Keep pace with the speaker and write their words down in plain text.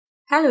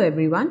Hello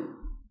everyone.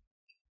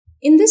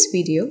 In this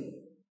video,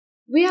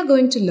 we are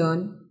going to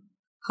learn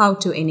how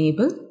to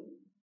enable,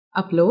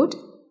 upload,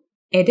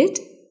 edit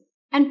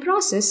and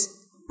process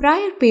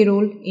prior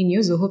payroll in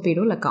your Zoho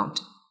Payroll account.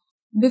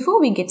 Before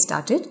we get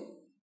started,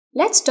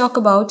 let's talk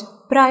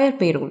about prior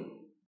payroll.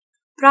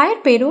 Prior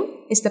payroll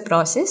is the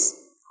process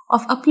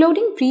of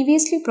uploading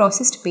previously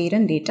processed pay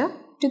run data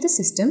to the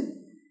system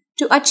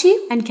to achieve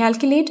and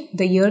calculate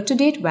the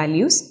year-to-date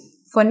values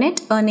for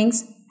net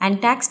earnings and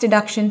tax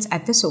deductions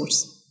at the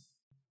source.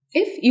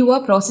 If you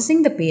are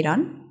processing the pay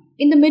run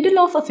in the middle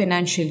of a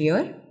financial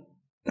year,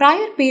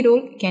 prior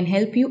payroll can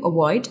help you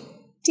avoid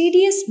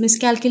tedious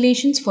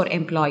miscalculations for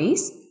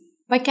employees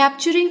by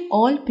capturing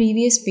all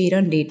previous pay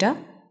run data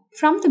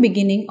from the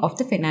beginning of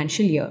the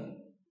financial year.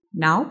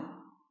 Now,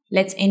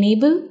 let's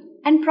enable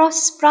and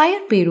process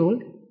prior payroll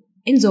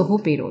in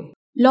Zoho Payroll.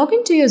 Log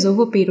into your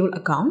Zoho Payroll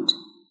account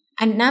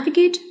and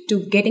navigate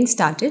to Getting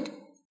Started.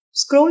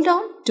 Scroll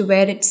down to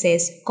where it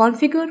says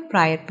Configure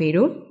Prior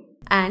Payroll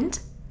and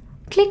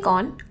click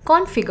on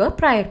Configure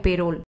Prior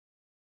Payroll.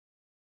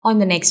 On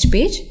the next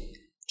page,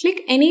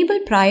 click Enable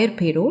Prior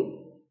Payroll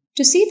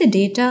to see the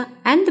data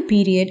and the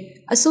period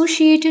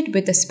associated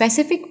with the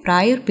specific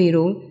prior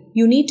payroll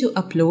you need to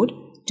upload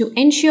to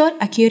ensure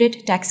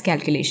accurate tax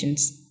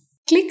calculations.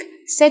 Click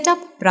Set Up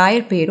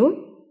Prior Payroll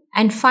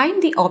and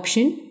find the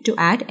option to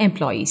add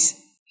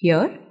employees.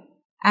 Here,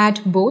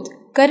 add both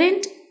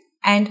current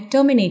and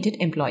terminated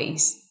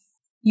employees.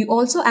 You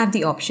also have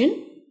the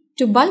option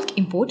to bulk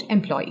import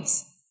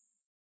employees.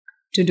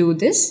 To do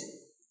this,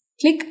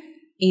 click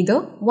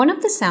either one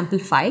of the sample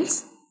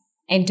files,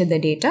 enter the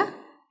data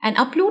and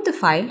upload the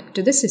file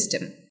to the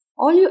system.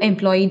 All your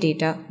employee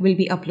data will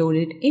be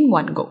uploaded in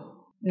one go.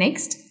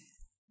 Next,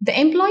 the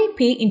employee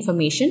pay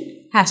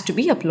information has to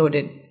be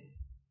uploaded.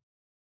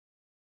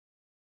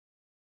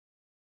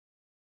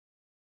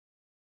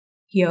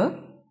 Here,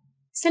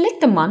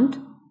 select the month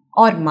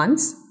or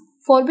months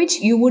for which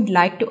you would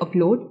like to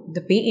upload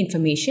the pay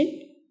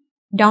information.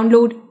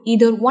 Download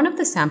either one of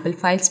the sample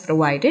files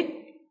provided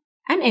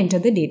and enter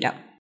the data.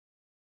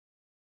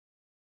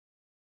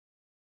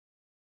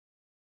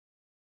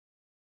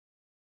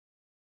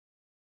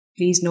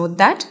 Please note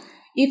that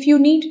if you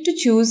need to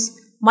choose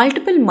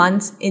multiple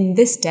months in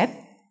this step,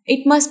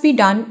 it must be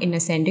done in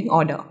ascending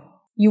order.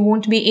 You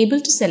won't be able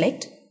to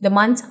select the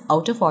months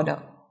out of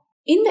order.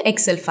 In the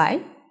Excel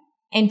file,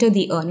 enter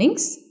the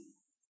earnings,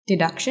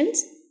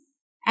 deductions,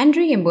 and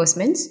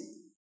reimbursements.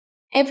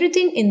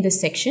 Everything in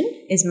this section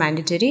is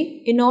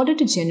mandatory in order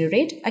to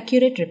generate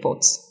accurate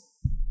reports.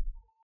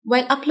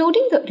 While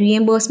uploading the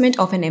reimbursement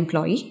of an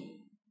employee,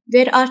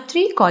 there are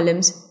 3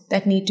 columns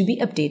that need to be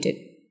updated,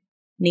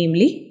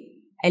 namely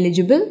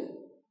eligible,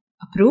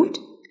 approved,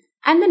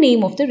 and the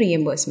name of the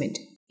reimbursement,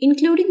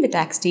 including the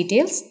tax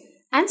details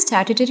and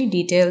statutory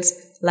details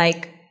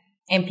like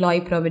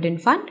Employee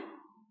Provident Fund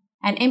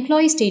and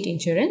Employee State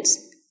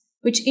Insurance,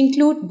 which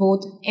include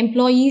both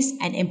employees'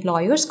 and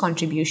employers'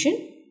 contribution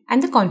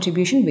and the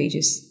contribution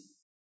wages.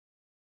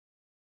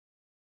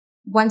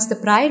 Once the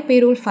prior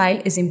payroll file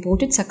is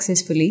imported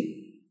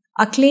successfully,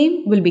 a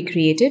claim will be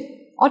created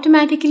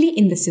automatically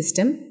in the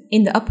system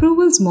in the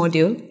Approvals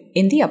module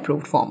in the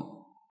Approved form.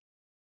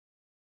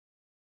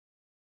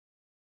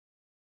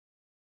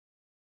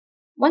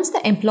 Once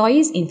the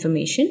employee's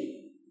information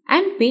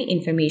and pay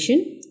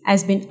information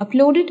has been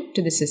uploaded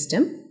to the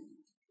system,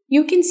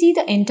 you can see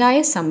the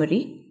entire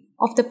summary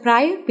of the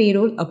prior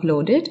payroll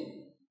uploaded,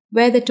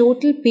 where the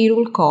total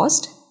payroll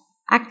cost,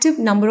 active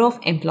number of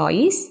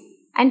employees,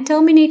 and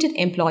terminated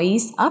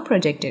employees are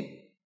projected.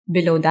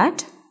 Below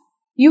that,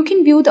 you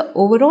can view the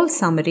overall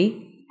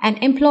summary and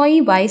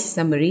employee-wise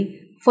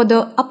summary for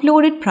the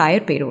uploaded prior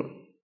payroll.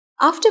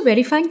 After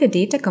verifying the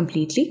data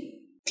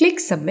completely,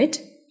 click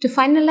Submit to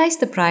finalize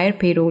the prior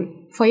payroll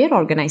for your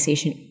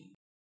organization.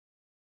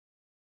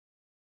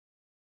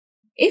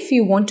 If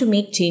you want to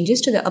make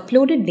changes to the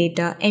uploaded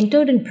data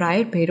entered in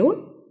prior payroll,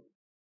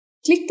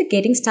 click the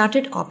Getting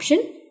Started option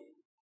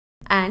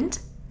and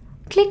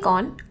click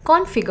on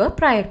Configure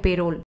Prior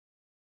Payroll.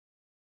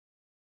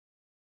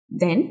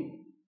 Then,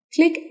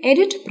 click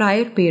Edit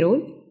Prior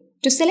Payroll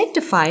to select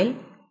a file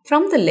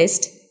from the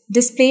list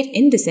displayed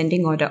in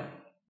descending order.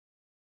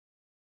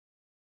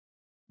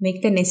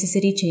 Make the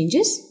necessary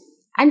changes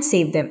and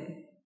save them.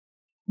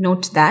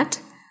 Note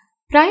that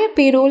prior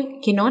payroll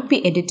cannot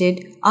be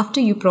edited after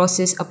you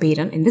process a pay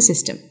run in the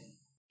system.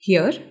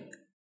 Here,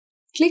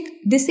 click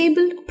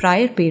Disable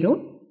Prior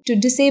Payroll to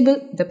disable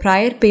the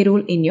prior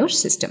payroll in your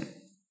system.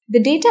 The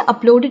data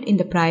uploaded in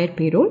the prior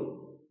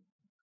payroll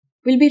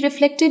will be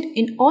reflected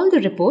in all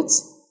the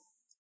reports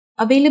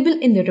available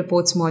in the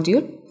Reports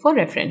module for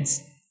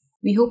reference.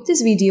 We hope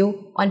this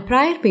video on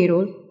prior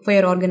payroll for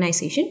your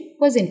organization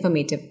was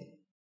informative.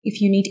 If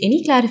you need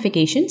any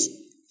clarifications,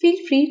 feel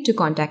free to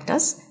contact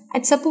us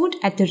at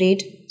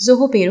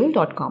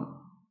support@zohopayroll.com.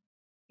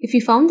 If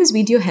you found this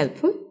video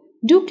helpful,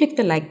 do click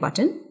the like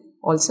button.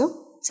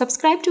 Also,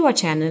 subscribe to our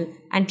channel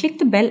and click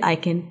the bell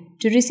icon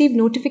to receive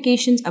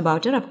notifications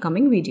about our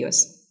upcoming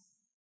videos.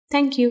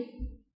 Thank you.